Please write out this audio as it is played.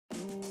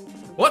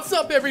What's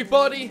up,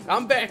 everybody?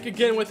 I'm back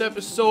again with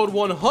episode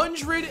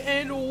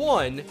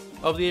 101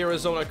 of the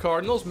Arizona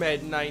Cardinals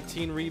Madden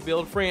 19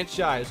 Rebuild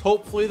franchise.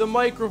 Hopefully the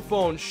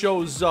microphone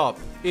shows up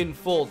in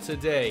full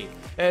today,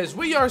 as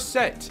we are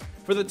set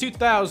for the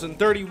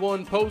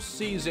 2031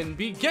 postseason,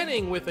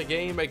 beginning with a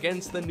game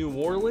against the New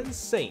Orleans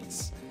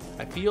Saints.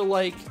 I feel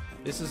like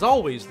this is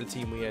always the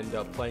team we end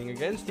up playing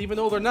against, even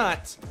though they're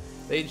not.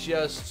 They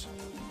just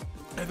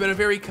have been a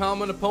very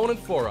common opponent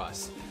for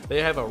us.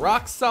 They have a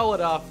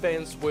rock-solid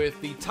offense with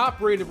the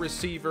top-rated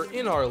receiver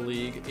in our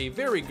league, a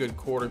very good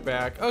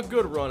quarterback, a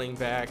good running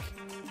back.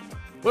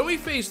 When we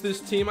face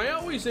this team, I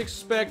always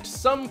expect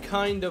some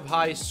kind of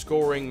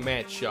high-scoring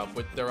matchup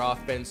with their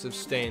offensive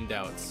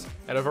standouts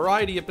at a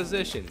variety of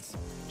positions.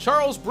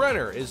 Charles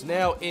Brenner is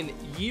now in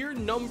year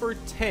number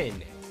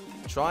 10,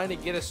 trying to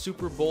get a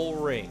Super Bowl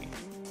ring.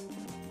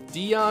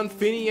 Deon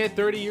Finney at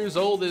 30 years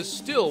old is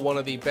still one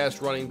of the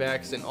best running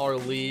backs in our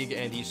league,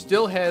 and he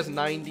still has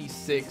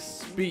 96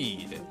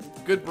 speed.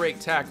 Good break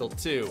tackle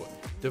too.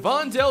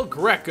 Devon Del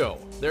Greco,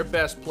 their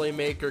best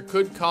playmaker,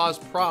 could cause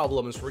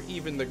problems for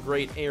even the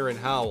great Aaron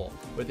Howell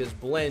with his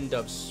blend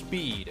of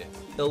speed,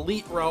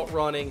 elite route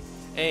running,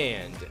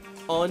 and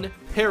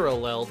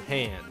unparalleled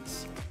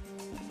hands.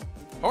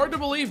 Hard to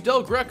believe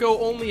Del Greco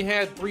only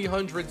had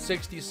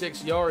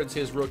 366 yards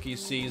his rookie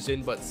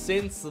season, but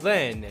since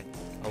then,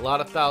 a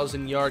lot of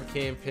 1,000-yard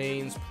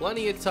campaigns,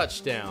 plenty of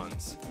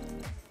touchdowns.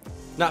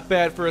 Not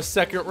bad for a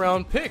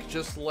second-round pick,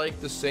 just like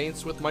the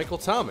Saints with Michael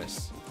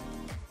Thomas.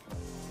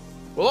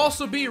 We'll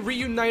also be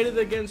reunited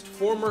against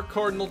former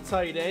Cardinal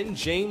tight end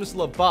James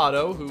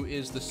Lobato, who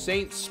is the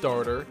Saints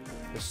starter.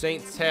 The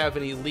Saints have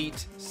an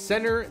elite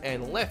center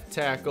and left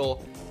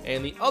tackle,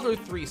 and the other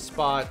three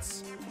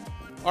spots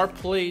are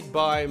played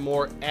by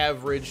more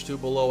average to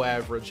below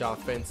average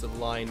offensive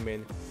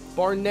linemen.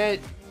 Barnett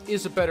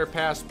is a better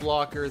pass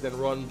blocker than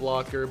run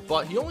blocker,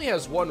 but he only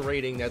has one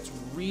rating that's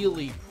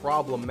really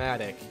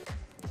problematic.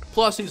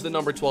 Plus, he's the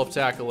number 12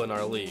 tackle in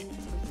our league.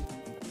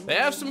 They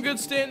have some good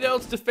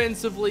standouts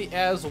defensively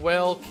as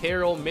well.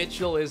 Carroll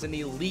Mitchell is an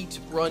elite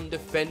run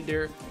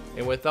defender,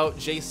 and without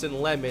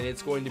Jason Lemon,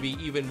 it's going to be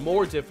even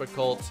more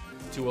difficult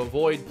to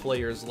avoid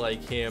players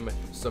like him.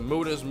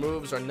 Samuta's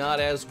moves are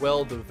not as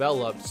well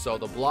developed, so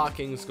the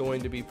blocking is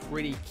going to be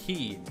pretty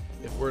key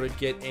if we're to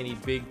get any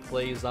big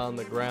plays on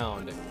the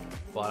ground.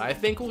 But I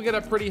think we'll get a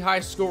pretty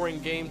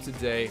high-scoring game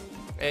today.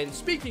 And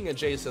speaking of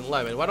Jason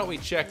Lemon, why don't we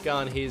check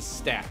on his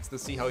stats to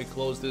see how he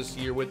closed this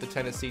year with the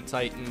Tennessee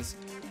Titans.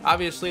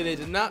 Obviously, they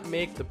did not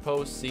make the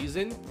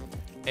postseason,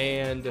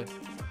 and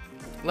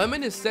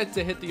Lemon is set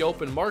to hit the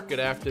open market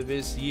after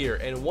this year.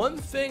 And one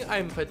thing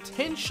I'm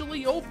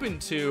potentially open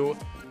to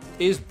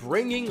is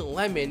bringing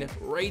Lemon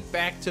right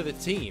back to the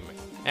team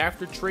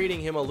after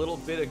trading him a little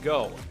bit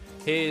ago.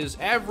 His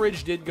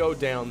average did go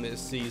down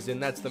this season.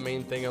 That's the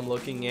main thing I'm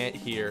looking at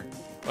here.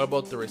 What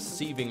about the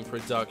receiving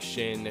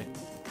production?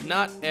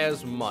 Not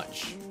as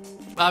much.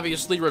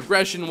 Obviously,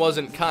 regression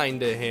wasn't kind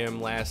to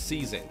him last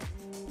season.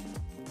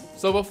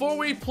 So before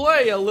we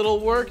play, a little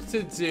work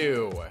to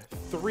do.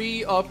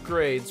 3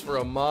 upgrades for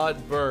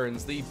Ahmad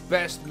Burns, the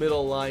best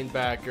middle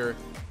linebacker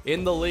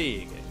in the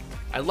league.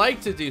 I'd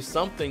like to do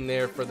something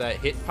there for that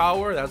hit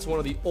power. That's one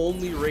of the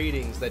only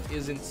ratings that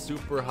isn't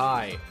super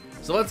high.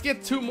 So let's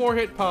get 2 more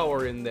hit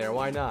power in there,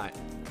 why not?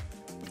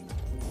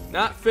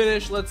 Not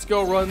finished, let's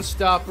go run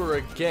stopper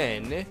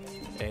again.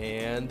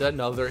 And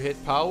another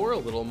hit power, a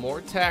little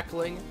more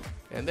tackling.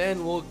 And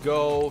then we'll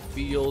go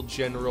field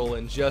general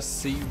and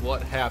just see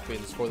what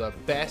happens for the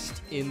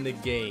best in the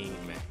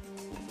game.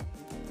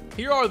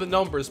 Here are the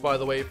numbers, by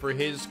the way, for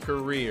his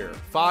career.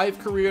 5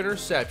 career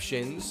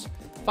interceptions,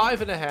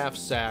 5.5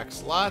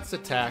 sacks, lots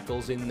of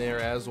tackles in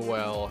there as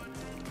well.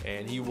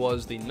 And he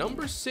was the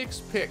number 6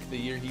 pick the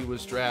year he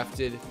was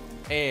drafted,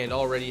 and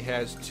already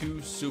has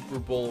 2 Super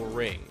Bowl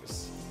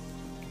rings.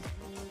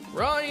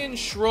 Ryan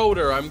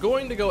Schroeder, I'm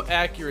going to go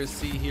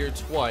accuracy here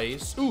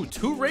twice. Ooh,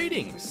 2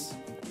 ratings.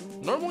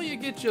 Normally you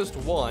get just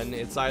 1.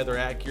 It's either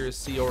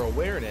accuracy or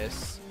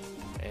awareness.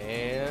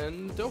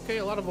 And okay,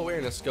 a lot of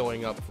awareness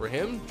going up for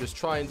him. Just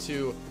trying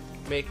to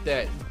make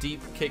that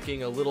deep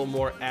kicking a little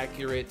more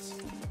accurate.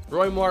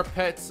 Roy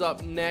Marpet's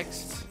up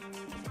next.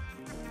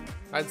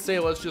 I'd say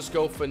let's just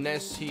go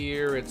finesse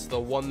here. It's the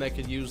one that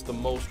could use the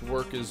most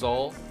work is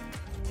all.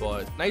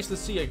 But nice to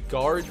see a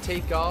guard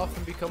take off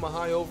and become a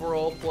high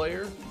overall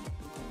player.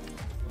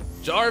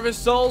 Jarvis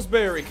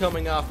Salisbury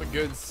coming off a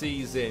good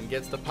season.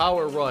 Gets the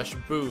power rush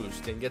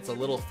boost and gets a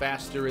little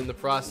faster in the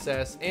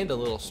process and a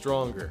little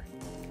stronger.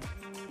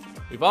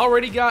 We've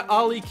already got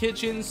Ollie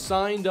Kitchens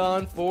signed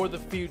on for the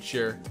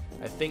future.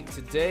 I think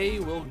today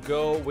we'll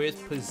go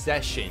with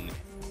possession.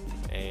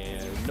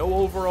 And no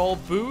overall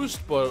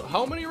boost, but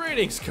how many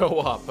ratings go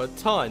up? A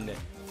ton.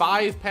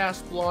 5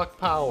 pass block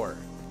power.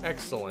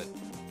 Excellent.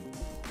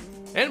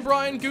 And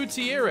Brian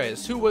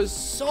Gutierrez, who was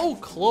so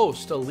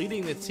close to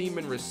leading the team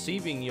in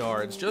receiving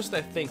yards, just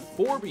I think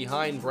 4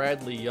 behind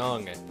Bradley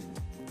Young.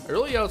 A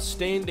really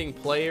outstanding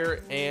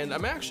player, and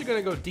I'm actually going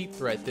to go deep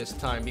threat this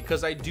time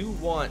because I do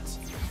want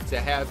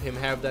to have him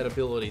have that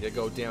ability to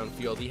go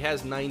downfield. He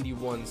has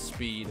 91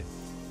 speed.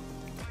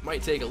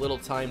 Might take a little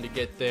time to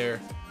get there.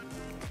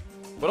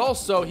 But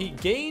also, he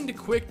gained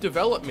quick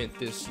development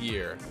this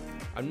year.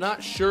 I'm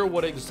not sure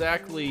what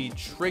exactly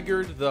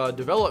triggered the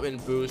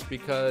development boost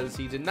because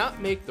he did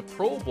not make the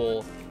Pro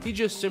Bowl. He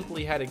just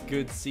simply had a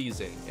good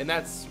season, and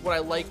that's what I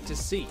like to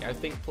see. I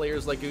think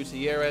players like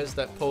Gutierrez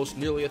that post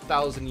nearly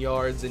 1,000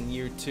 yards in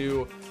year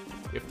 2,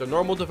 if they're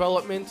normal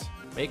development,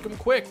 make them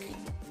quick.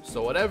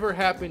 So whatever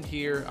happened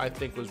here, I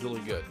think was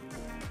really good.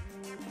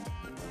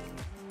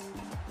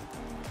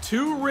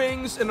 2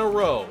 rings in a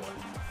row,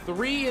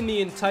 3 in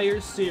the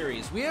entire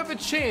series. We have a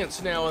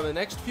chance now in the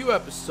next few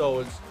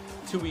episodes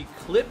to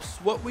eclipse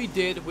what we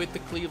did with the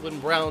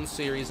Cleveland Browns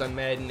series on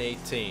Madden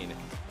 18.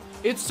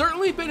 It's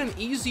certainly been an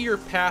easier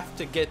path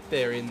to get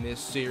there in this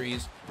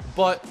series,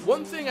 but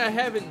one thing I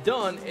haven't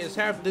done is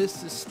have this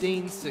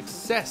sustained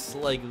success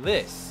like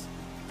this.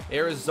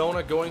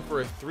 Arizona going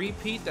for a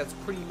three-peat, that's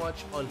pretty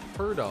much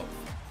unheard of.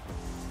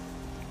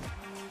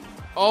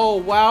 Oh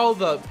wow,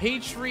 the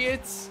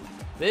Patriots,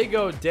 they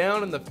go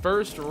down in the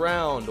first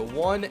round,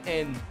 1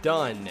 and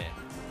done.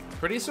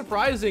 Pretty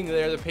surprising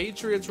there. The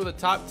Patriots were the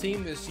top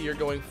team this year,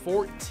 going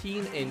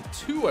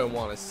 14-2, I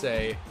want to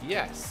say.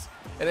 Yes.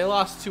 And they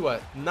lost to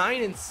a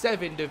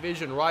 9-7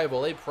 division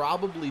rival. They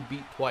probably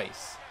beat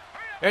twice.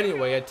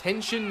 Anyway,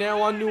 attention now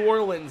on New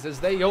Orleans as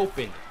they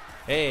open.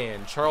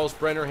 And Charles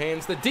Brenner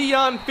hands the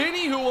Dion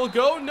Finney, who will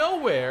go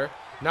nowhere.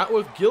 Not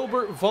with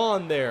Gilbert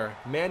Vaughn there,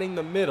 manning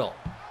the middle.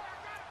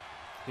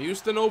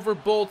 Houston over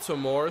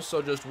Baltimore,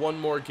 so just one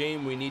more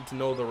game we need to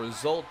know the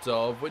result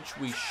of, which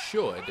we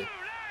should.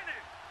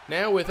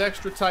 Now with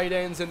extra tight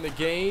ends in the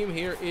game,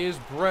 here is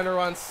Brenner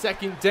on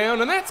second down,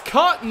 and that's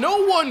caught.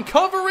 No one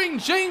covering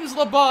James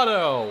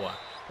Lobato.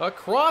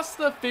 Across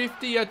the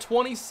 50, a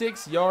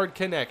 26-yard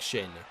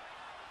connection.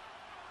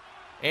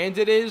 And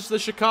it is the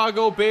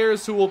Chicago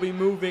Bears who will be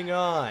moving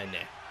on.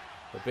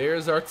 The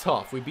Bears are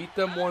tough. We beat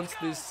them once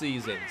this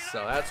season,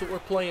 so that's what we're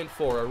playing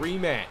for, a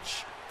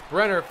rematch.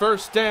 Brenner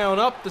first down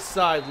up the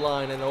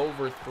sideline and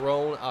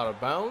overthrown out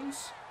of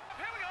bounds.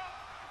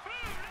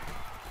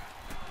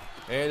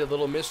 And a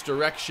little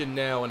misdirection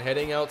now and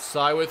heading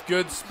outside with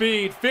good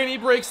speed. Finney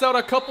breaks out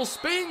a couple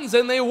spins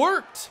and they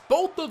worked.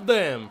 Both of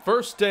them.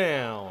 First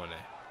down.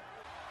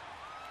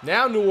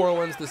 Now New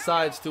Orleans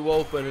decides to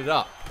open it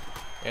up.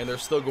 And they're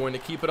still going to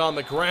keep it on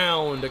the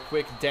ground. A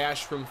quick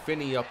dash from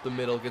Finney up the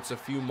middle gets a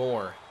few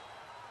more.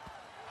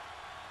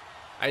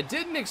 I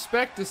didn't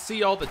expect to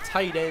see all the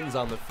tight ends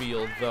on the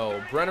field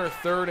though. Brenner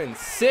 3rd and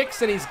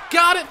 6 and he's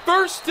got it,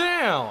 first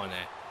down.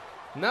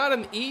 Not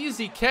an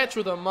easy catch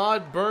with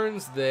Ahmad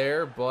Burns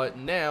there, but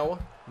now,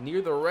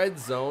 near the red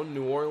zone,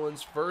 New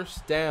Orleans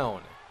first down.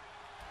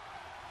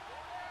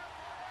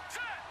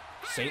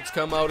 Saints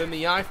come out in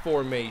the I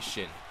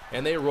formation,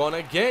 and they run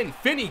again.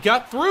 Finney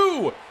got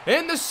through,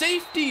 and the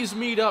safeties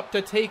meet up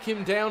to take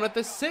him down at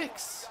the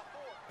 6.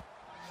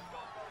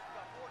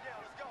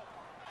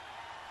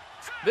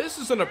 This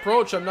is an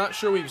approach I'm not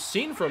sure we've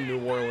seen from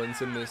New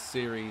Orleans in this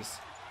series.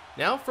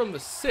 Now from the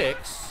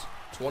 6.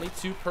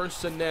 22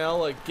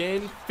 personnel,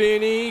 again,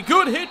 Finney.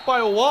 Good hit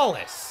by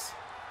Wallace.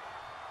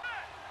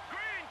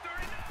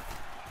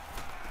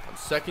 On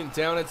second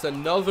down, it's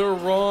another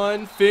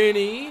run.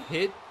 Finney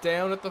hit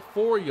down at the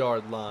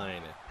 4-yard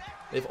line.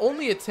 They've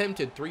only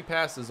attempted 3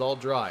 passes all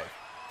drive.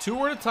 2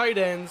 were to tight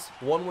ends,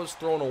 1 was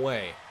thrown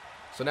away.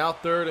 So now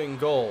 3rd and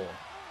goal.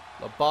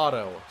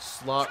 Lobato,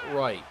 slot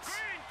right.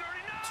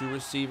 2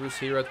 receivers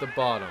here at the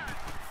bottom.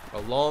 A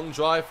long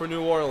drive for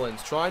New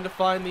Orleans, trying to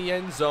find the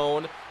end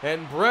zone,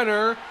 and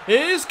Brenner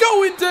is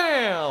going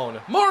down!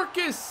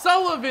 Marcus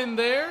Sullivan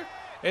there,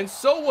 and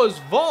so was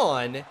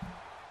Vaughn.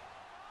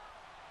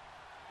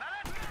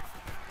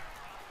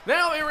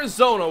 Now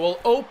Arizona will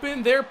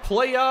open their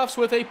playoffs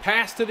with a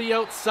pass to the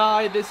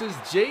outside. This is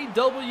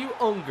J.W.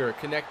 Unger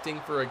connecting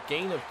for a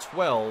gain of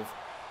 12,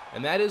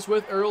 and that is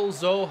with Earl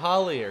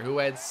Zoe-Hollier, who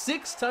had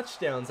 6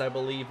 touchdowns, I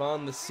believe,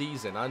 on the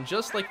season, on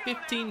just like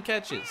 15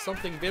 catches,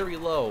 something very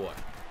low.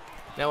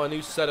 Now a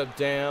new set of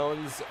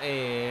downs,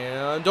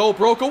 and oh,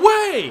 broke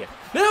away!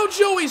 Now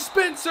Joey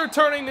Spencer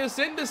turning this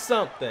into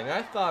something.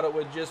 I thought it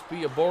would just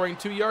be a boring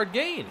 2-yard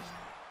gain.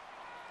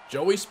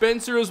 Joey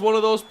Spencer is one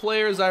of those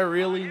players I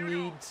really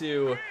need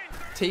to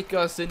take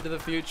us into the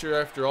future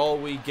after all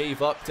we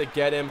gave up to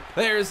get him.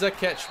 There's a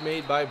catch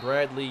made by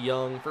Bradley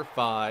Young for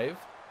 5.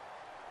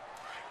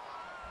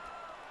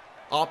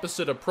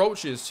 Opposite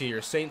approaches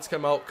here. Saints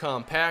come out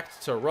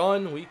compact to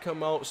run. We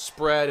come out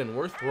spread, and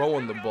we're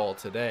throwing the ball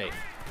today.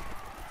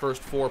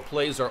 First 4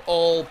 plays are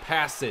all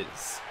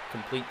passes,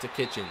 complete to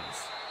Kitchens.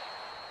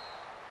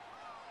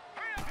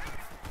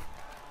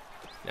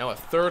 Now a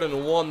 3rd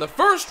and 1. The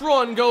first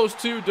run goes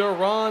to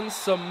Duran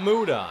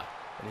Samuda,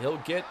 and he'll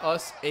get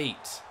us 8.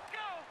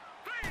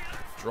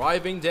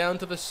 Driving down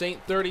to the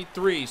Saint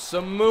 33.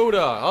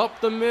 Samuda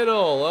up the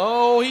middle.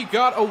 Oh, he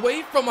got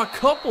away from a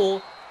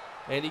couple,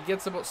 and he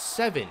gets about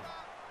 7.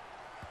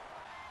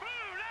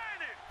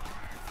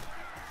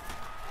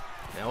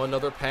 Now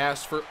another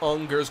pass for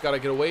Unger's got to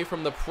get away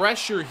from the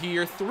pressure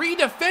here. 3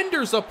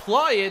 defenders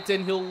apply it,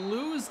 and he'll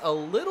lose a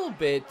little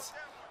bit.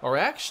 Or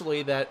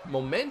actually, that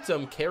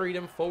momentum carried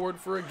him forward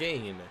for a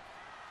gain.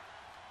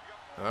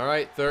 All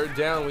right, 3rd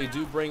down. We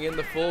do bring in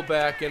the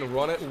fullback and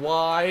run it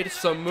wide.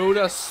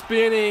 Samuda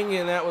spinning,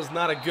 and that was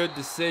not a good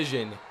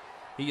decision.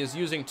 He is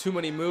using too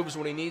many moves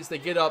when he needs to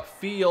get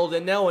upfield,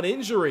 and now an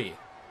injury.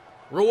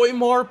 Roy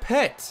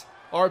Marpet,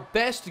 our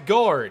best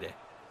guard,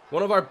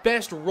 one of our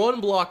best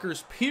run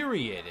blockers,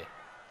 period,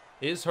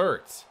 is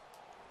hurt.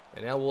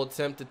 And now we'll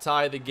attempt to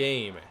tie the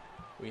game.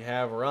 We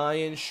have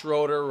Ryan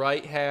Schroeder,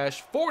 right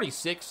hash,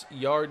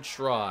 46-yard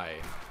try.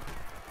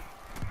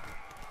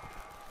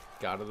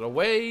 Got it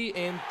away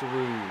and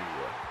through.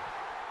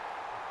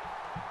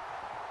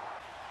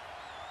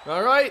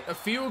 All right, a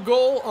field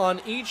goal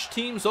on each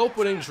team's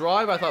opening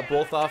drive. I thought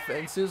both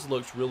offenses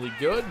looked really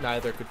good.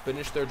 Neither could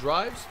finish their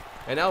drives.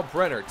 And now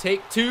Brenner,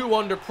 take 2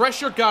 under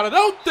pressure. Got it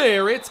out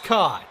there. It's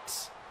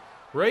caught.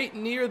 Right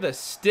near the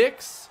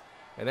sticks.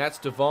 And that's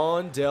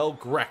Devon Del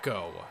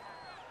Greco.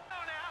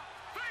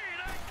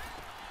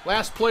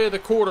 Last play of the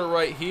quarter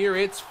right here.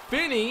 It's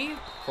Finney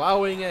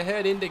plowing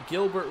ahead into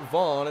Gilbert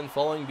Vaughn and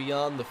falling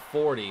beyond the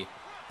 40.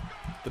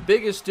 The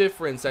biggest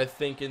difference, I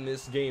think, in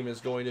this game is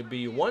going to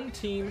be one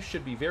team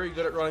should be very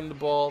good at running the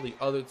ball. The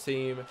other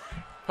team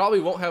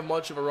probably won't have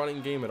much of a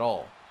running game at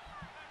all.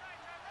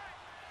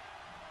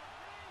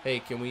 Hey,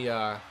 can we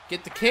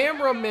get the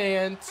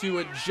cameraman to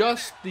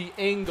adjust the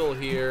angle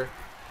here?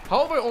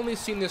 How have I only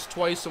seen this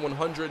twice in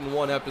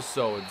 101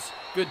 episodes?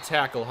 Good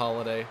tackle,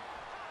 Holiday.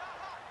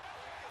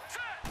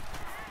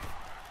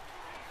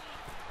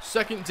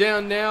 2nd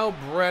down now,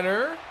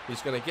 Brenner.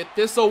 He's going to get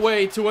this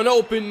away to an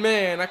open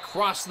man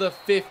across the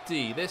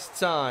 50. This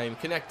time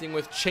connecting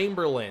with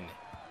Chamberlain.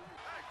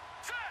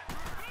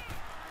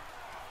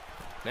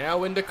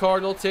 Now into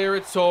Cardinal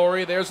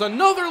territory. There's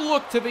another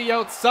look to the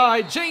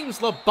outside. James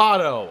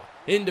Lobato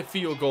into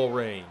field goal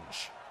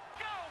range.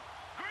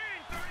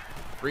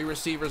 3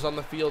 receivers on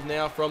the field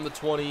now from the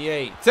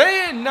 28.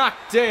 And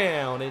knocked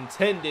down.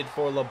 Intended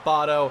for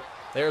Lobato.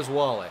 There's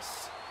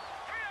Wallace.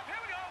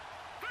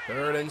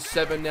 3rd and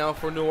 7 now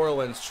for New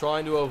Orleans,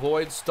 trying to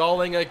avoid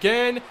stalling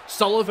again.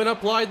 Sullivan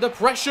applied the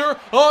pressure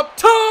up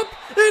top.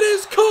 It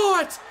is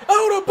caught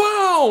out of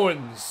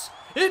bounds.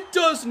 It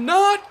does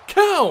not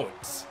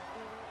count.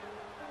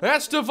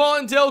 That's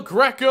Devon Del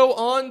Greco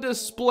on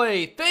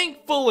display.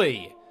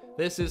 Thankfully,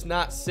 this is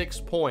not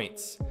 6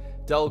 points.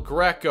 Del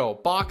Greco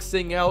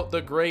boxing out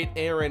the great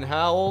Aaron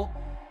Howell.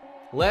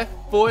 Left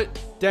foot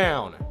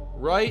down.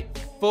 Right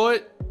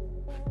foot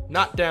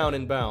not down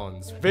in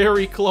bounds.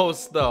 Very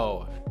close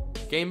though.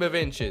 Game of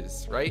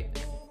inches,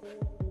 right?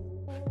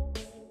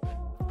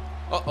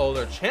 Uh-oh,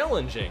 they're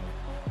challenging.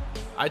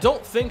 I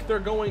don't think they're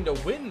going to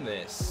win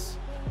this,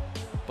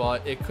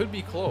 but it could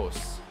be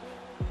close.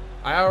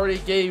 I already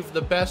gave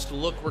the best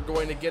look we're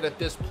going to get at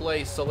this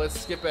play, so let's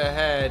skip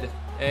ahead.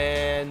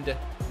 And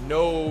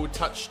no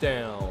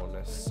touchdown.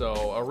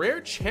 So, a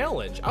rare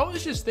challenge. I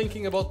was just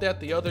thinking about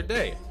that the other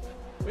day.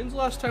 When's the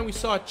last time we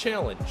saw a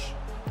challenge?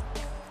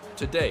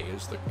 Today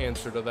is the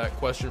answer to that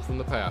question from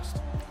the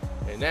past.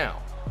 And now,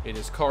 it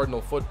is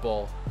Cardinal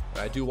football.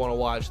 I do want to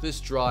watch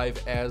this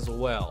drive as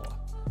well.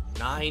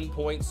 9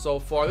 points so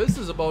far. This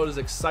is about as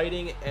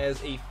exciting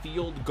as a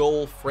field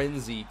goal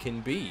frenzy can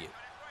be.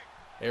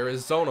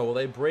 Arizona, will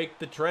they break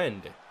the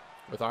trend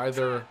with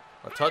either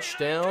a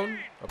touchdown,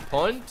 a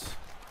punt,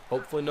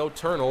 hopefully no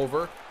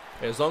turnover,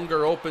 as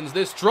Unger opens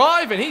this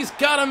drive, and he's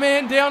got a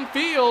man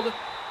downfield.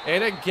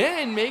 And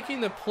again,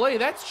 making the play,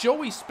 that's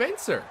Joey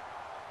Spencer.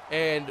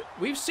 And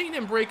we've seen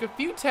him break a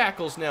few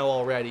tackles now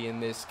already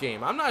in this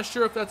game. I'm not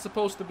sure if that's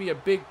supposed to be a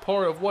big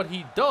part of what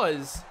he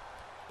does,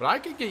 but I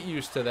could get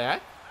used to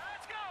that.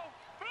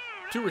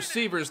 2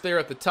 receivers there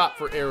at the top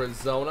for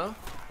Arizona.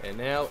 And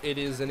now it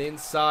is an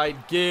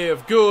inside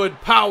give.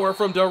 Good power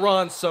from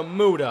Duran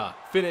Samuda,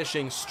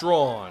 finishing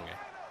strong.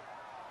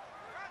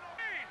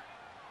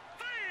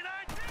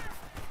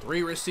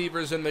 3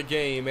 receivers in the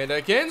game, and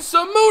again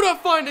Samuda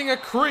finding a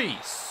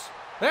crease.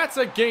 That's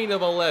a gain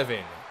of 11.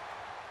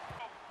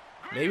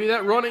 Maybe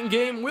that running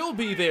game will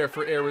be there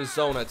for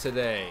Arizona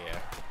today.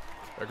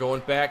 They're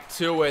going back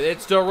to it.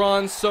 It's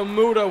Duran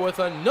Samuda with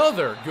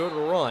another good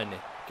run,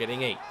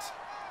 getting 8.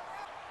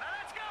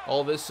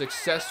 All this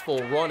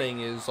successful running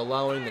is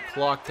allowing the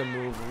clock to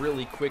move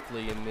really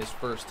quickly in this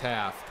first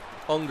half.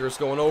 Unger's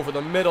going over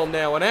the middle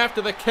now, and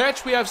after the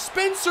catch, we have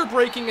Spencer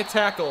breaking a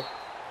tackle,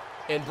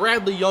 and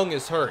Bradley Young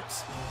is hurt.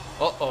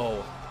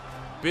 Uh-oh.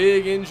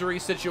 Big injury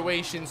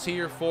situations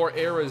here for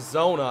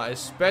Arizona,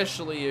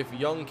 especially if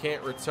Young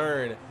can't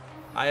return.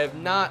 I have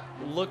not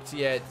looked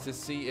yet to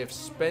see if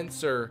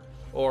Spencer,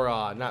 or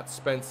not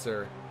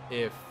Spencer,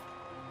 if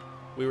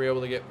we were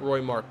able to get Roy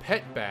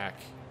Marpet back.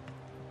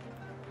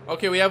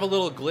 Okay, we have a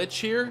little glitch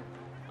here.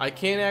 I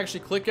can't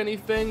actually click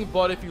anything,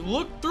 but if you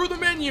look through the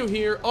menu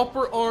here,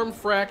 upper arm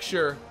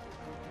fracture,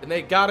 and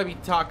they gotta be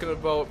talking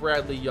about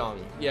Bradley Young.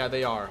 Yeah,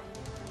 they are.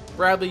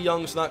 Bradley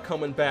Young's not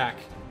coming back.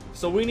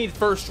 So we need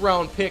first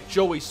round pick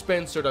Joey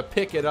Spencer to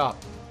pick it up.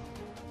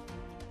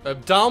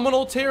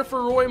 Abdominal tear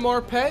for Roy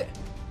Marpet.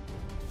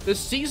 The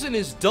season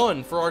is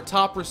done for our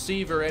top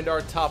receiver and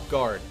our top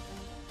guard.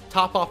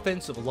 Top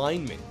offensive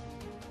lineman.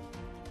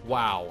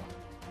 Wow.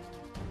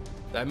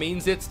 That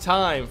means it's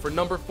time for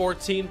number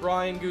 14,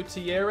 Brian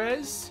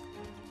Gutierrez,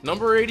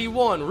 number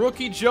 81,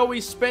 rookie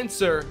Joey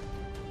Spencer,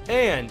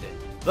 and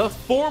the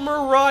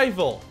former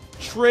rival,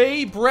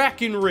 Trey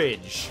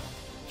Brackenridge.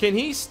 Can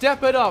he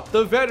step it up,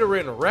 the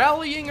veteran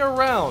rallying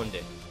around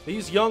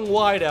these young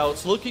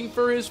wideouts looking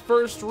for his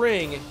first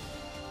ring?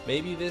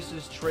 Maybe this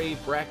is Trey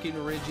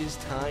Brackenridge's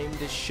time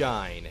to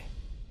shine.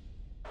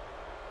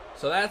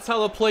 So that's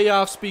how the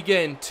playoffs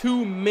begin.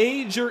 Two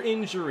major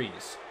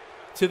injuries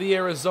to the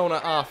Arizona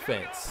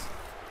offense.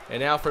 And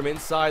now from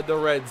inside the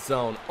red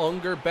zone,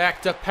 Unger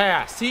back to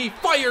pass. He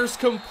fires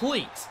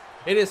complete.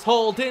 It is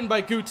hauled in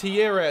by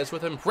Gutierrez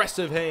with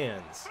impressive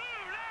hands.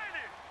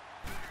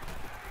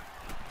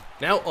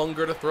 Now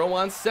Unger to throw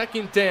on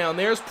second down.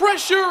 There's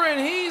pressure and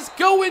he's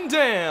going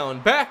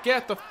down. Back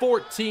at the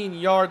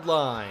 14-yard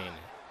line.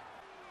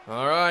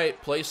 All right,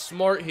 play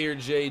smart here,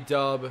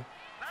 J-Dub.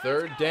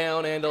 Third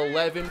down and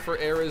 11 for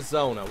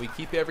Arizona. We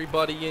keep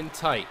everybody in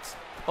tight.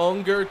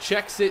 Unger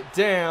checks it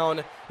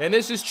down, and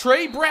this is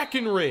Trey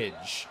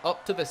Brackenridge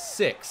up to the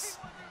 6.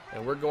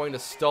 And we're going to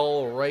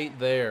stall right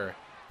there.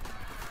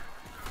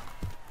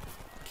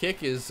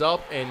 Kick is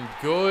up and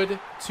good.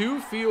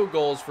 2 field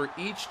goals for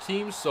each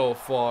team so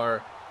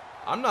far.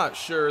 I'm not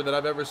sure that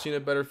I've ever seen a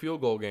better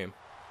field goal game.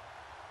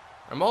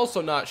 I'm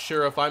also not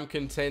sure if I'm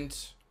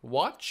content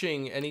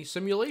watching any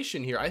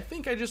simulation here. I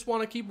think I just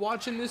want to keep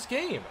watching this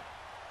game.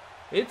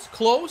 It's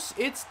close,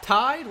 it's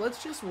tied,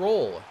 let's just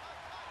roll.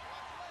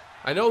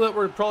 I know that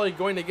we're probably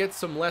going to get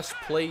some less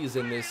plays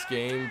in this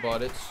game,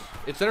 but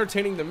it's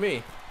entertaining to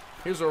me.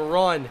 Here's a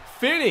run.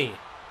 Finney!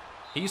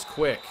 He's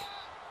quick.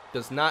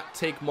 Does not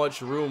take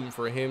much room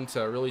for him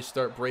to really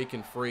start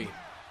breaking free.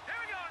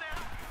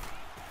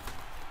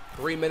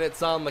 3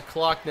 minutes on the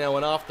clock now,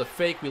 and off the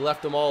fake, we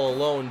left them all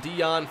alone.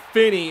 Dion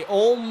Finney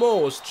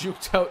almost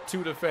juked out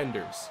 2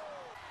 defenders.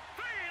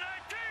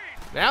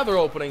 Now they're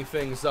opening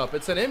things up.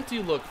 It's an empty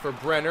look for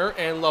Brenner,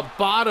 and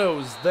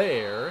Lobato's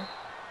there.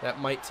 That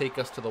might take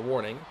us to the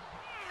warning.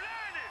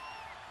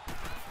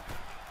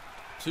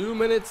 2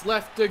 minutes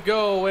left to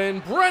go,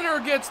 and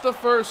Brenner gets the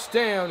first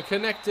down,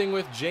 connecting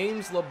with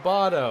James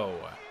Lobato.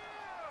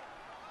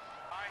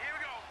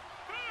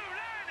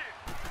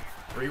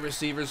 3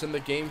 receivers in the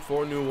game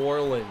for New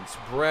Orleans.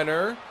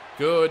 Brenner,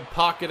 good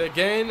pocket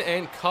again,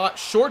 and caught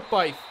short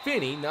by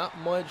Finney. Not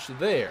much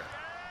there.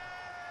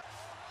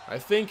 I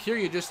think here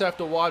you just have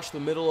to watch the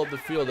middle of the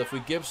field. If we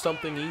give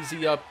something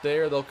easy up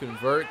there, they'll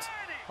convert.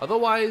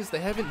 Otherwise, they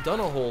haven't done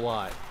a whole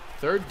lot.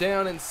 3rd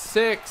down and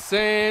 6,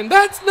 and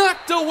that's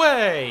knocked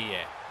away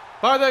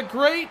by the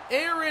great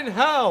Aaron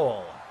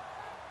Howell.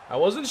 I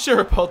wasn't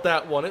sure about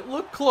that one. It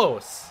looked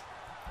close.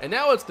 And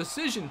now it's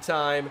decision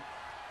time,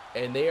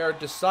 and they are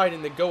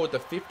deciding to go with the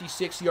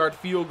 56-yard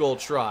field goal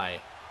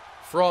try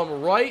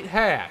from right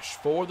hash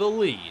for the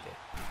lead.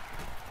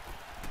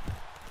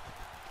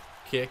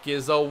 Kick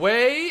is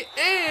away,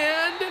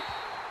 and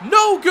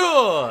no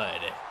good!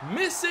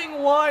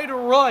 Missing wide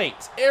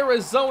right.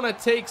 Arizona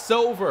takes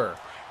over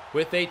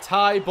with a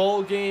tie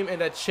ball game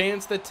and a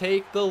chance to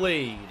take the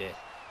lead.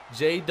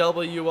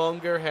 J.W.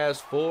 Unger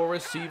has 4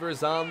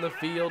 receivers on the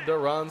field.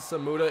 Duran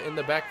Samuda in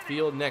the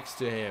backfield next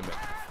to him.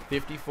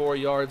 54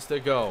 yards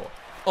to go.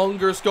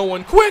 Unger's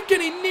going quick,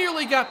 and he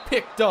nearly got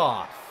picked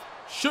off.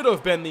 Should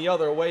have been the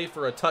other way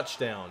for a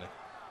touchdown.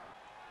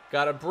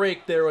 Got a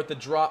break there with the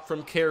drop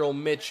from Carroll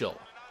Mitchell.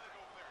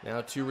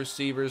 Now 2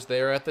 receivers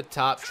there at the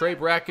top. Trey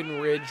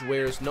Brackenridge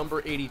wears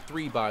number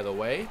 83, by the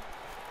way.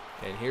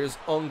 And here's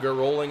Unger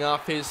rolling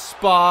off his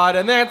spot,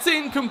 and that's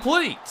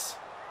incomplete.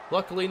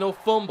 Luckily, no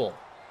fumble.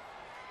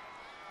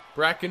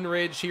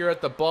 Brackenridge here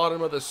at the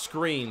bottom of the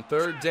screen.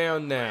 3rd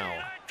down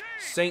now.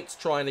 Saints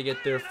trying to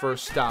get their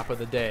first stop of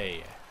the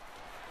day.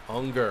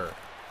 Unger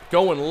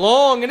going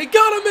long, and he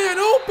got a man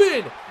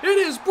open. It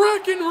is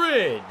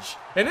Brackenridge.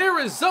 And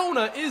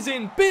Arizona is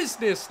in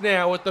business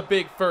now with the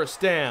big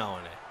first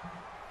down.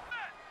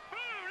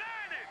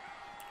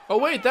 Oh,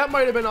 wait, that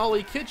might have been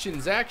Ollie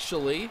Kitchens,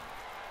 actually.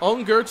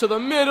 Unger to the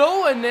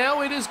middle, and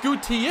now it is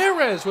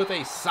Gutierrez with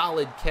a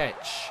solid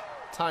catch.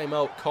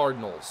 Timeout,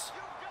 Cardinals.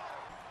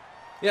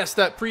 Yes,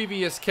 that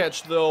previous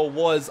catch, though,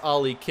 was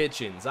Ollie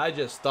Kitchens. I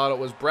just thought it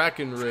was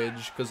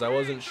Brackenridge because I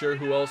wasn't sure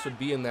who else would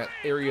be in that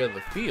area of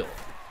the field.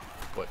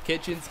 But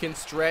Kitchens can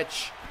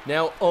stretch.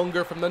 Now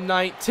Unger from the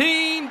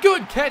 19.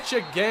 Good catch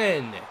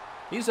again.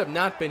 These have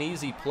not been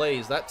easy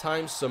plays. That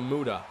time,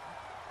 Samuda.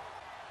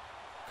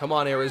 Come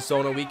on,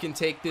 Arizona. We can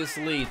take this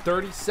lead.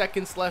 30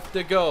 seconds left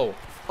to go.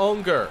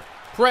 Unger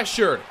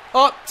pressured.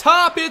 Up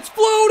top. It's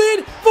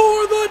floated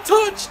for the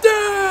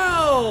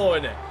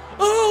touchdown.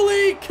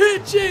 Ollie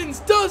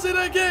Kitchens does it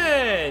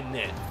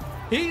again.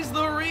 He's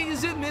the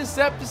reason this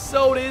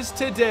episode is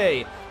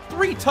today.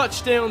 3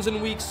 touchdowns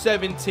in week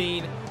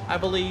 17. I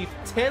believe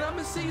 10 on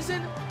the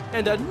season,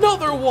 and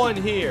another one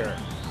here.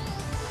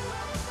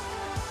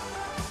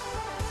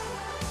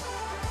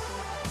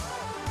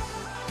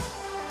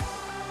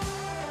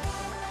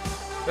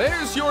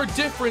 There's your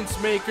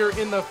difference maker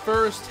in the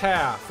first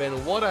half,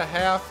 and what a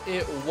half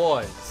it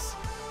was.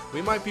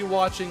 We might be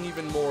watching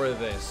even more of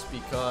this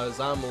because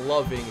I'm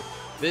loving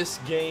this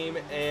game,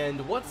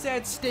 and what's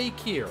at stake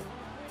here?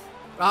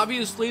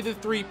 Obviously the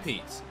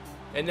three-peats,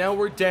 and now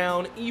we're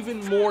down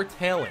even more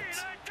talent.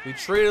 We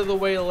traded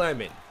away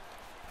Lemon.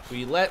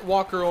 We let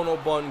Walker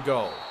Onobun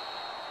go.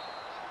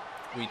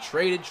 We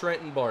traded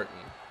Trenton Barton.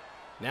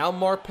 Now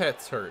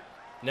Marpet's hurt.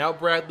 Now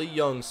Bradley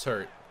Young's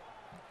hurt.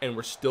 And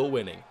we're still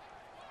winning.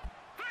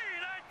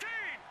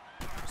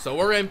 So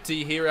we're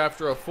empty here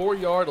after a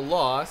 4-yard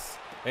loss.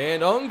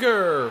 And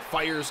Unger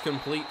fires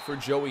complete for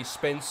Joey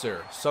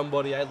Spencer.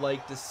 Somebody I'd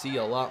like to see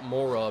a lot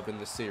more of in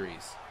the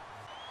series.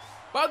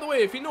 By the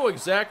way, if you know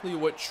exactly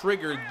what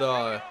triggered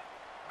the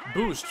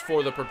boost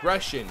for the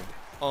progression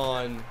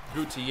on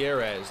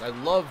Gutierrez, I'd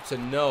love to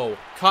know.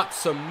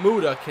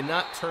 Katsamuda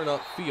cannot turn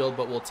upfield,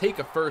 but will take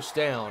a first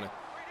down.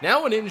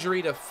 Now an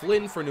injury to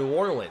Flynn for New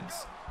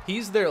Orleans.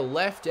 He's their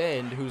left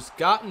end who's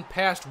gotten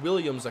past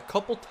Williams a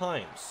couple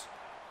times.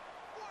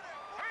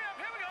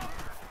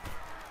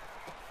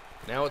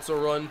 Now it's a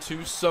run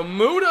to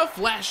Samuda,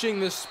 flashing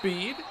the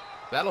speed.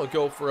 That'll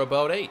go for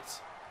about 8.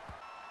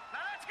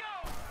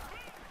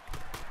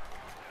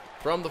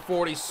 From the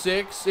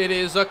 46, it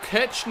is a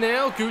catch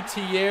now.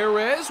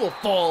 Gutierrez will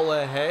fall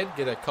ahead,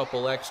 get a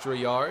couple extra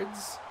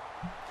yards.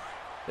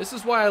 This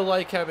is why I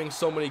like having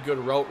so many good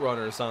route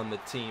runners on the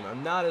team.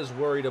 I'm not as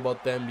worried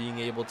about them being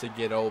able to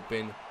get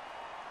open.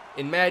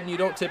 In Madden, you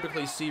don't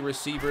typically see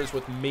receivers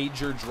with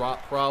major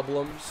drop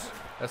problems.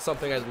 That's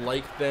something I'd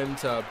like them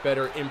to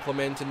better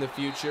implement in the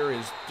future,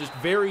 is just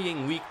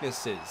varying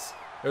weaknesses.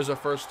 There's a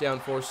first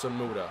down for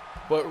Samuda.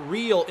 But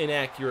real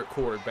inaccurate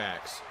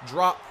quarterbacks,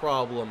 drop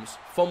problems,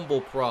 fumble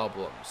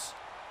problems.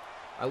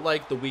 I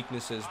like the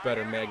weaknesses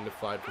better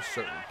magnified for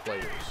certain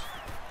players.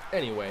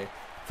 Anyway,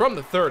 from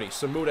the 30,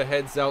 Samuda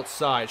heads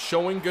outside,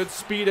 showing good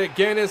speed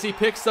again as he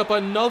picks up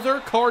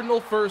another Cardinal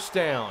first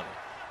down.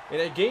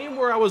 In a game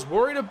where I was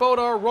worried about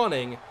our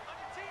running,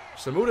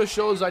 Samuda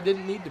shows I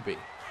didn't need to be.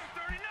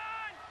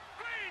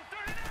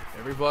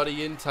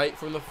 Everybody in tight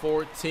from the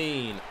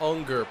 14.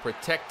 Unger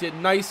protected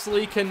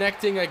nicely,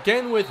 connecting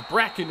again with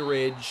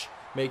Brackenridge,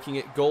 making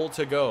it goal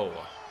to go.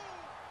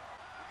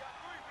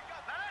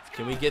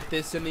 Can we get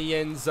this in the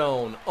end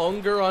zone?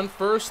 Unger on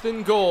first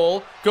and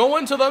goal.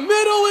 Going to the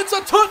middle. It's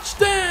a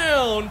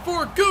touchdown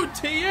for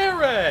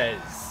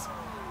Gutierrez.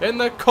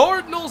 And the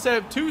Cardinals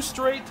have 2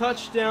 straight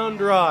touchdown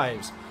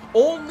drives.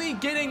 Only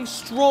getting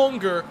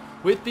stronger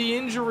with the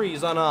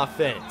injuries on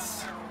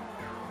offense.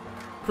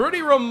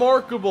 Pretty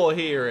remarkable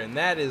here, and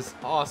that is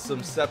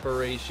awesome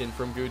separation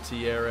from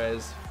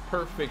Gutierrez.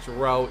 Perfect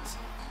route.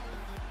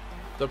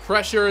 The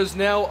pressure is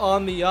now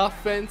on the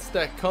offense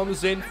that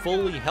comes in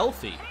fully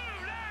healthy.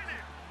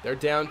 They're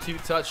down 2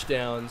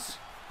 touchdowns,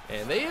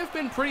 and they have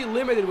been pretty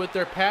limited with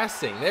their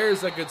passing.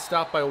 There's a good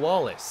stop by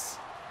Wallace.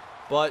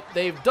 But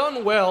they've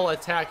done well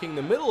attacking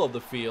the middle of the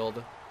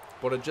field,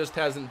 but it just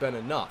hasn't been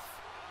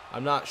enough.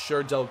 I'm not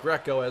sure Del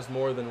Greco has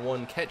more than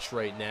 1 catch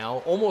right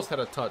now. Almost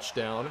had a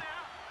touchdown.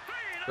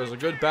 There's a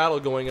good battle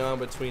going on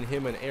between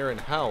him and Aaron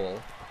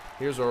Howell.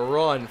 Here's a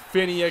run.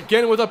 Finney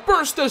again with a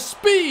burst of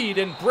speed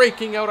and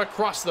breaking out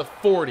across the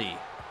 40.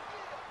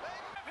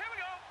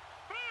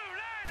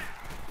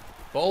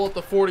 Ball at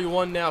the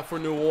 41 now for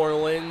New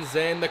Orleans,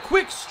 and the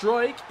quick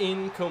strike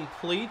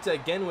incomplete,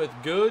 again with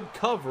good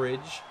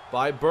coverage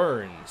by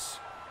Burns.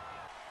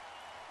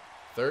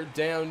 3rd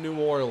down, New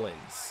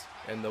Orleans.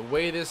 And the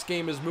way this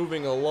game is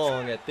moving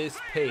along at this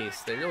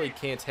pace, they really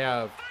can't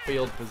have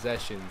failed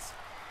possessions.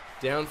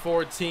 Down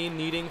 14,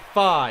 needing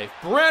 5.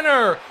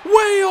 Brenner,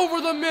 way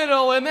over the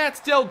middle, and that's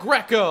Del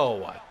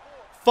Greco.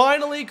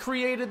 Finally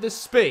created the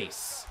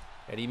space,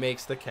 and he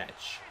makes the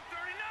catch.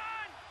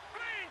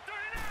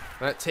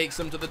 That takes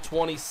him to the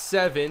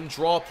 27.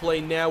 Draw play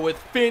now with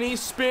Finney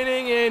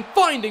spinning and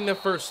finding the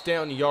first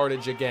down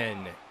yardage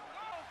again.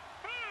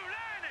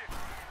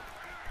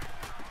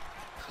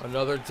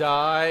 Another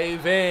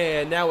dive,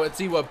 and now it's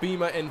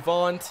Iwabima and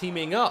Vaughn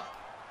teaming up.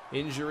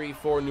 Injury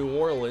for New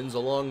Orleans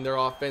along their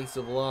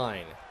offensive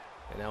line.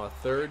 And now a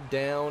 3rd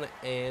down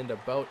and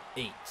about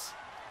 8.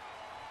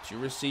 2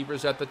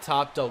 receivers at the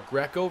top. Del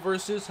Greco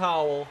versus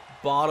Howell.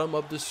 Bottom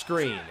of the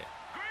screen.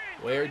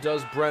 Where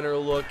does Brenner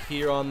look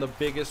here on the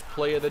biggest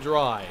play of the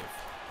drive?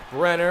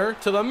 Brenner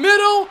to the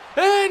middle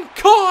and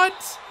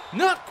caught!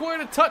 Not quite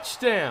a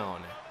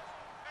touchdown.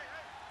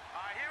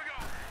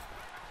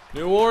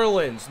 New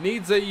Orleans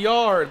needs a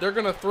yard. They're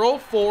going to throw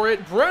for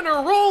it.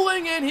 Brenner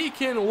rolling, and he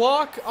can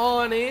walk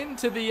on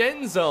into the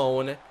end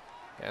zone.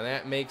 And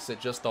that makes it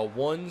just a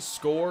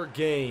 1-score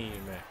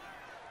game.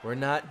 We're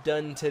not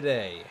done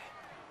today.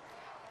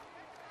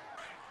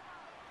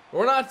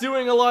 We're not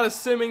doing a lot of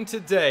simming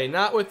today.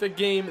 Not with a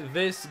game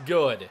this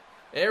good.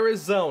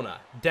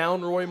 Arizona,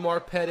 down Roy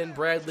Marpet and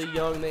Bradley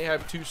Young. They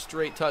have 2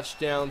 straight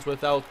touchdowns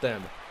without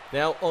them.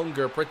 Now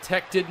Unger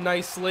protected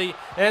nicely,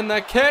 and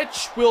the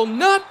catch will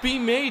not be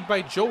made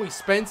by Joey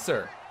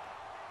Spencer.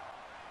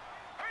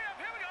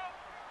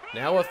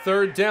 Now a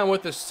 3rd down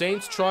with the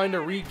Saints trying to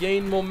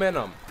regain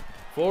momentum.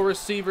 4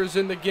 receivers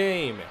in the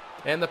game.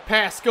 And the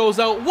pass goes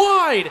out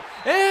wide.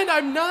 And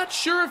I'm not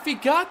sure if he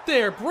got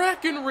there.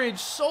 Breckenridge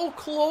so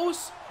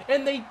close.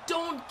 And they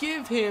don't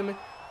give him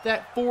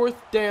that 4th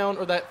down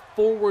or that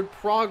forward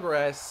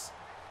progress.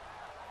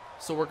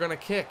 So we're going to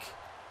kick.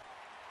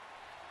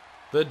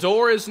 The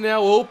door is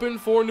now open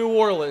for New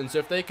Orleans.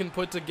 If they can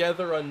put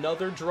together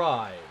another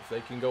drive, they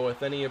can go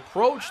with any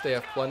approach. They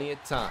have plenty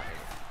of time.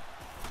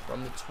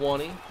 From the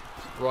 20,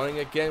 running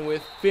again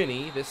with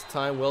Finney. This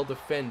time well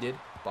defended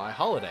by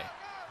Holiday.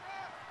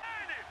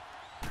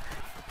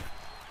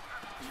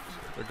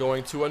 They're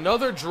going to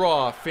another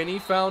draw. Finney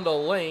found a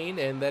lane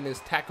and then is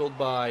tackled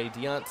by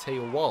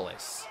Deontay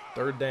Wallace.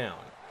 3rd down.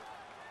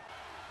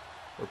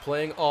 We're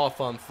playing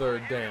off on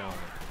 3rd down.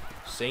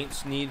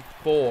 Saints need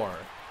 4.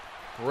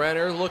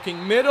 Brenner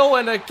looking middle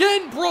and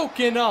again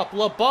broken up.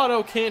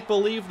 Lobato can't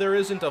believe there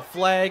isn't a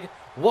flag.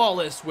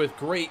 Wallace with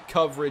great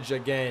coverage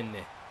again.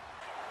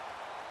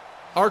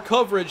 Our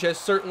coverage has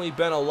certainly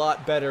been a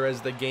lot better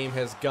as the game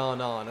has gone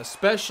on,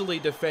 especially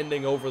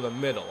defending over the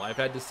middle. I've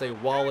had to say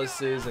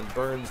Wallace's and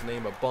Burns'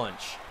 name a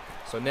bunch.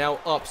 So now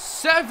up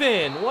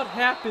 7. What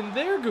happened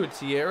there,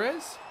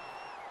 Gutierrez?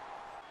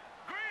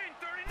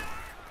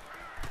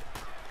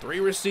 3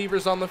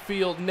 receivers on the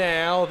field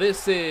now.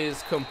 This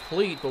is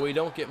complete, but we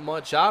don't get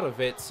much out of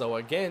it. So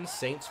again,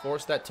 Saints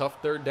force that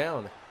tough 3rd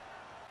down.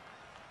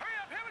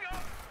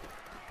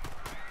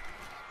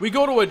 We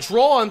go to a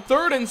draw on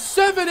 3rd and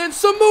 7, and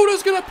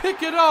Samuta's going to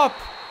pick it up.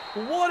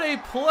 What a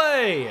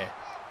play.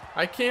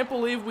 I can't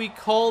believe we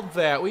called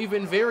that. We've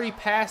been very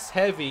pass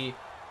heavy,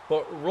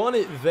 but run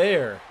it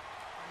there.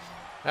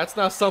 That's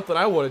not something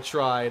I would have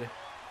tried.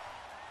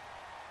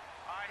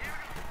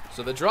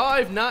 So the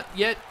drive not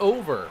yet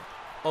over.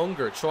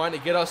 Unger trying to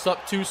get us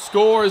up 2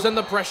 scores, and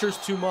the pressure's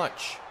too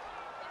much.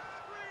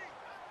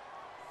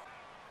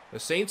 The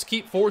Saints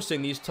keep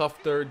forcing these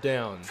tough 3rd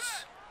downs.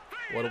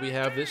 What do we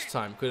have this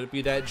time? Could it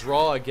be that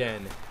draw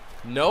again?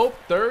 Nope.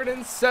 3rd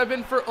and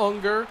 7 for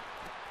Unger.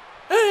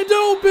 And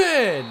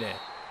open!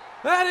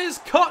 That is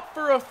cut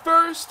for a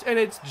 1st, and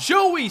it's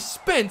Joey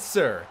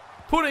Spencer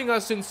putting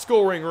us in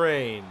scoring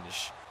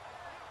range.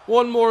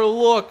 One more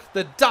look.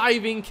 The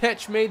diving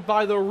catch made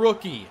by the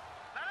rookie.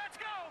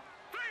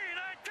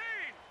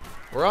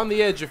 We're on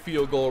the edge of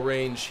field goal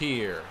range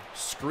here.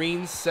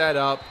 Screen set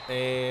up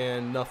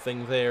and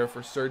nothing there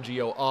for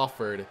Sergio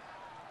Offord.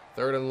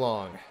 3rd and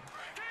long.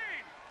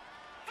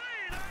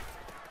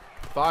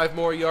 5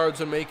 more yards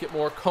will make it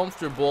more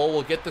comfortable.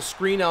 We'll get the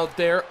screen out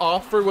there.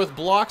 Offord with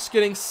blocks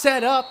getting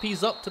set up.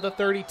 He's up to the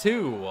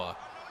 32.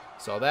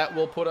 So that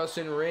will put us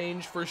in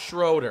range for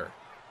Schroeder.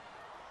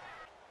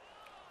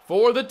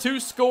 For the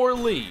 2-score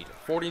lead.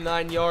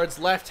 49 yards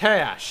left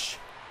hash.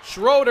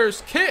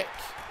 Schroeder's kick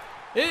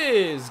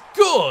is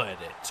good.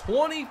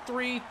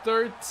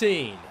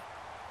 23-13.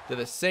 Do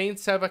the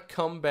Saints have a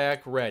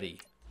comeback ready?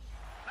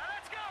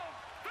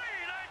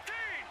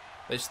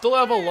 They still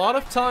have a lot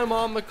of time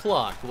on the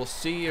clock. We'll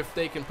see if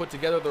they can put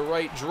together the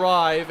right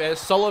drive as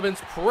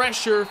Sullivan's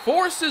pressure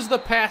forces the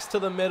pass to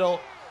the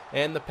middle,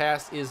 and the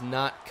pass is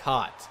not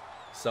caught.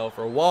 So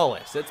for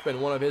Wallace, it's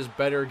been one of his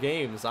better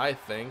games, I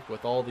think,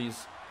 with all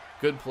these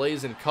good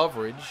plays and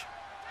coverage.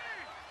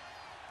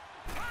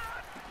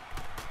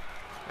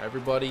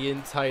 Everybody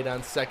in tight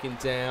on 2nd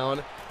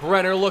down.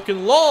 Brenner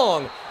looking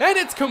long, and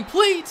it's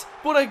complete.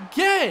 But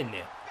again,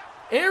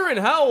 Aaron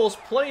Howell's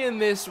playing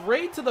this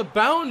right to the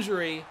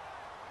boundary,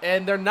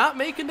 and they're not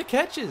making the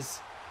catches.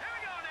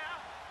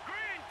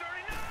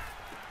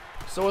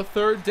 So a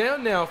 3rd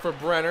down now for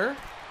Brenner.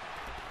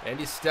 And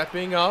he's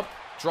stepping up,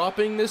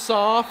 dropping this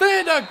off,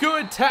 and a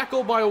good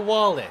tackle by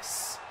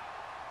Wallace.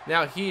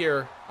 Now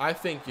here, I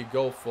think you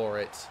go for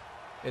it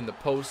in the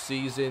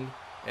postseason,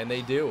 and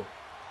they do.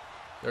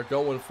 They're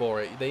going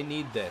for it. They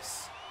need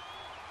this.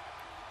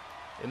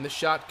 In the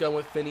shotgun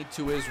with Finney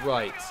to his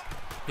right.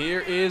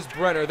 Here is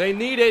Brenner. They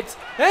need it,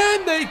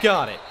 and they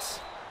got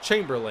it.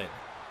 Chamberlain.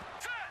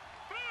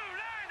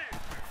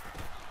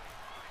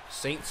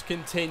 Saints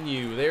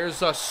continue.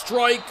 There's a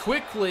strike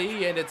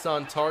quickly, and it's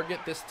on target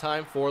this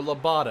time for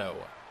Lobato.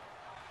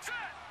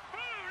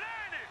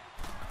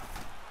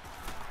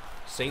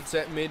 Saints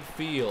at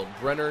midfield.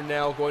 Brenner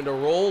now going to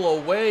roll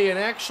away and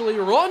actually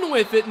run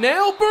with it.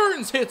 Now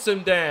Burns hits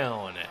him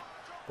down,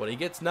 but he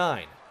gets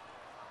 9.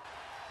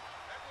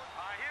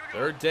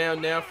 3rd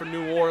down now for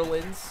New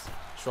Orleans.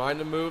 Trying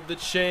to move the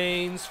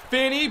chains.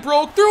 Finney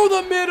broke through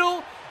the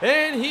middle,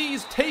 and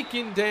he's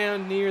taken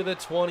down near the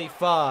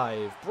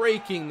 25,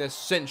 breaking the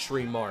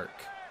century mark.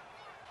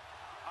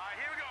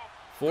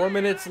 4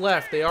 minutes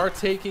left. They are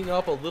taking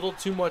up a little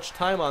too much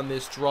time on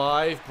this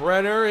drive.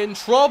 Brenner in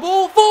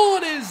trouble.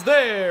 Vaughn is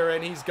there,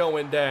 and he's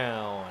going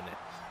down.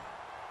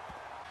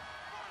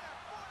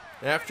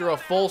 After a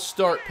full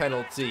start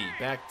penalty,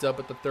 backed up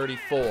at the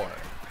 34.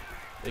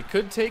 They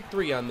could take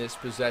 3 on this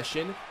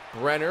possession.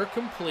 Brenner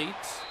complete,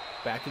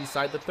 back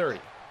inside the 30.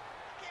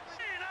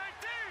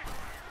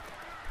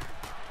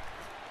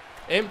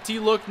 Empty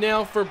look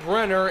now for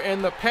Brenner,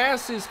 and the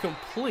pass is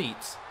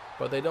complete,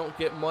 but they don't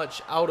get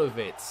much out of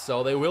it,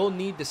 so they will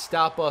need to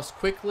stop us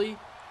quickly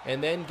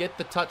and then get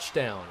the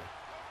touchdown.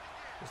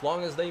 As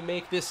long as they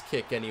make this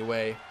kick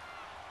anyway.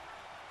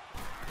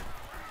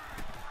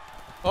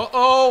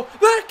 Uh-oh,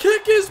 that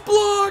kick is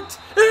blocked!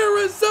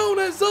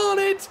 Arizona's on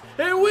it,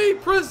 and we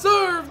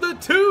preserve the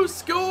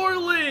 2-score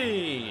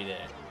lead.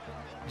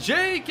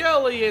 Jake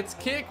Elliott's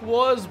kick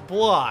was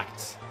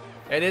blocked,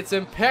 and it's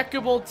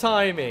impeccable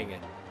timing.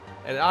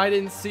 And I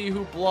didn't see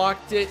who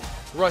blocked it.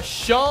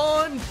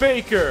 Rashawn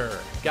Baker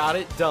got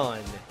it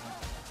done.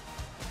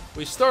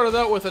 We started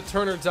out with a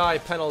turn or die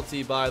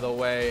penalty, by the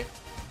way,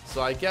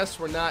 so I guess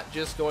we're not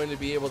just going to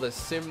be able to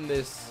sim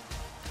this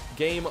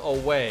game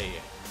away.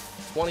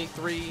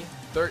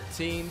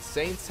 23-13,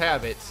 Saints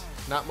have it.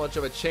 Not much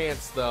of a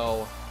chance,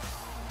 though.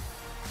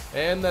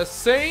 And the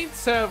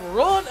Saints have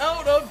run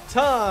out of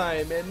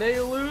time, and they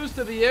lose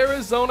to the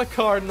Arizona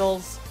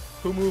Cardinals,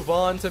 who move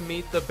on to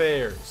meet the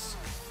Bears.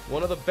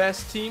 One of the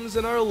best teams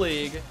in our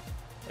league,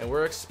 and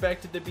we're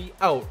expected to be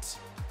out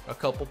a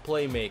couple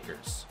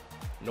playmakers.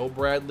 No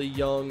Bradley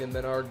Young, and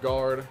then our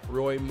guard,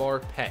 Roy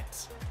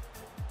Marpet.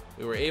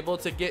 We were able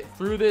to get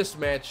through this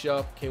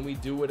matchup. Can we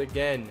do it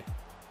again?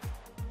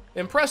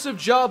 Impressive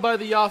job by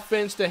the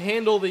offense to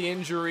handle the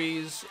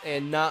injuries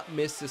and not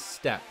miss a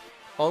step.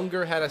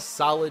 Unger had a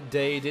solid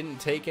day, didn't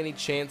take any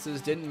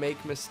chances, didn't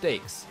make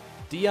mistakes.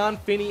 Dion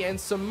Finney and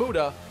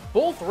Samuda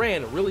both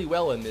ran really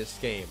well in this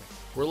game.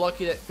 We're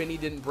lucky that Finney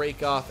didn't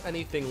break off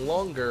anything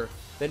longer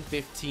than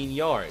 15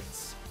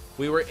 yards.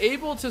 We were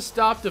able to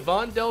stop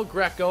Devon Del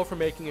Greco from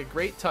making a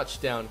great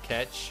touchdown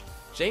catch.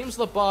 James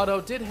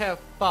Lobato did have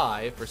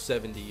 5 for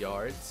 70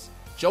 yards.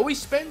 Joey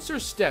Spencer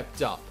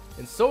stepped up,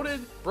 and so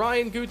did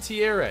Brian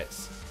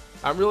Gutierrez.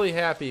 I'm really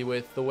happy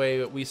with the way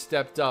that we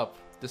stepped up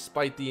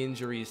despite the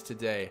injuries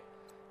today.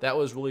 That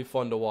was really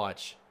fun to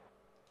watch.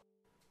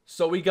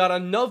 So we got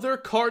another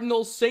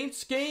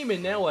Cardinals-Saints game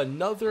and now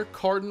another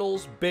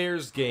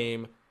Cardinals-Bears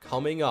game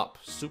coming up.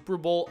 Super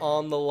Bowl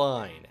on the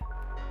line.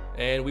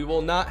 And we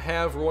will not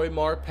have Roy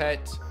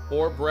Marpet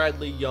or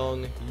Bradley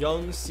Young.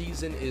 Young's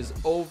season is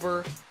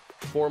over.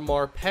 For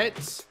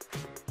Marpet,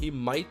 he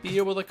might be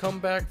able to come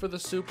back for the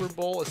Super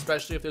Bowl,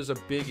 especially if there's a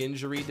big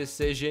injury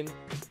decision.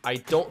 I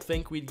don't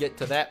think we'd get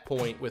to that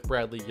point with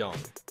Bradley Young.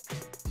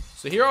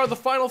 So here are the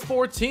final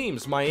 4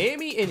 teams.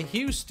 Miami and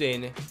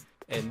Houston,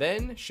 and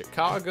then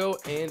Chicago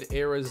and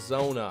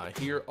Arizona.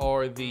 Here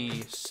are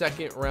the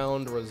second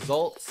round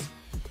results.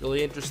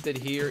 Really interested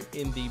here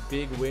in the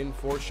big win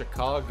for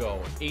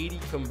Chicago. 80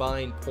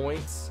 combined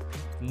points.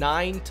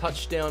 9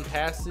 touchdown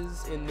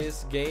passes in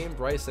this game.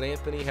 Bryson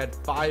Anthony had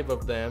 5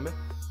 of them.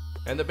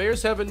 And the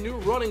Bears have a new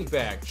running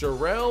back,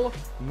 Jarrell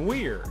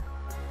Muir.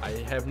 I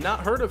have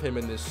not heard of him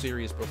in this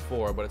series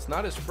before, but it's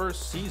not his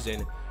first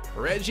season.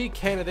 Reggie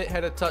Candidate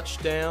had a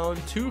touchdown,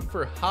 2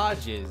 for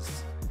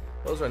Hodges.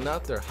 Those are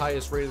not their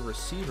highest rated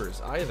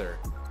receivers either.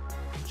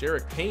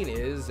 Jarek Payne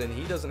is, and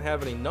he doesn't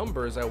have any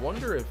numbers. I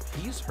wonder if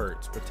he's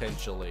hurt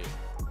potentially.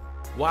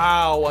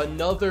 Wow,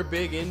 another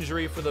big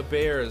injury for the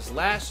Bears.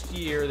 Last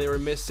year, they were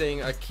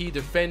missing a key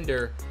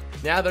defender.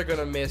 Now they're going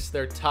to miss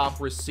their top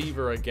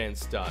receiver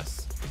against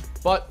us.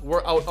 But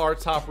we're out our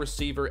top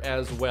receiver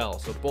as well.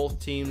 So both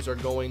teams are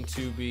going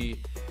to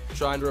be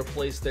trying to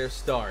replace their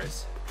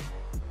stars.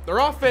 Their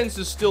offense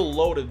is still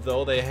loaded,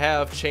 though. They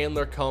have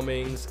Chandler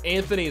Cummings.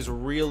 Anthony's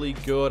really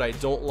good. I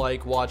don't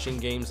like watching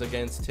games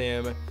against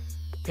him.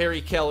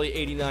 Perry Kelly,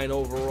 89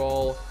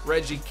 overall.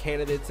 Reggie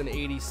Candidate's an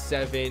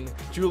 87.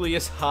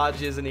 Julius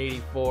Hodges, an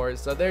 84.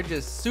 So they're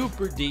just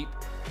super deep.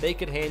 They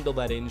could handle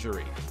that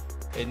injury.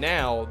 And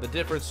now, the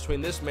difference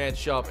between this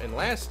matchup and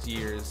last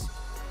year's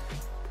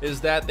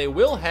is that they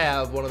will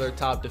have one of their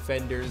top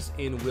defenders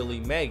in Willie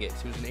Maggot,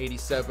 who's an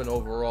 87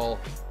 overall.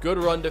 Good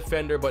run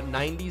defender, but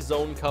 90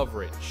 zone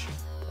coverage.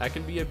 That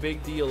can be a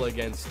big deal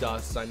against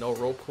us. I know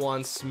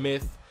Roquan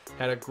Smith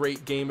had a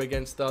great game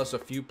against us a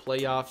few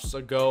playoffs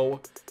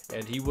ago,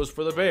 and he was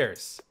for the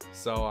Bears.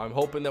 So I'm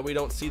hoping that we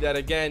don't see that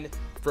again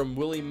from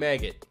Willie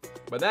Maggot.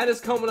 But that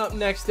is coming up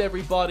next,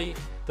 everybody.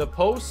 The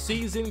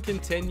postseason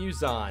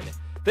continues on.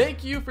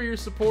 Thank you for your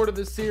support of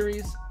this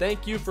series.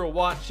 Thank you for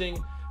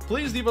watching.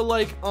 Please leave a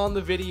like on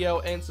the video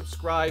and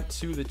subscribe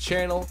to the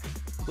channel.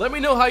 Let me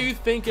know how you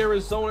think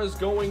Arizona is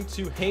going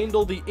to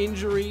handle the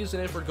injuries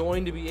and if we're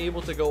going to be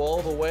able to go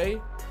all the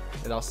way.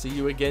 And I'll see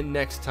you again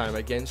next time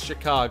against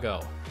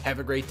Chicago. Have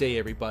a great day,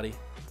 everybody.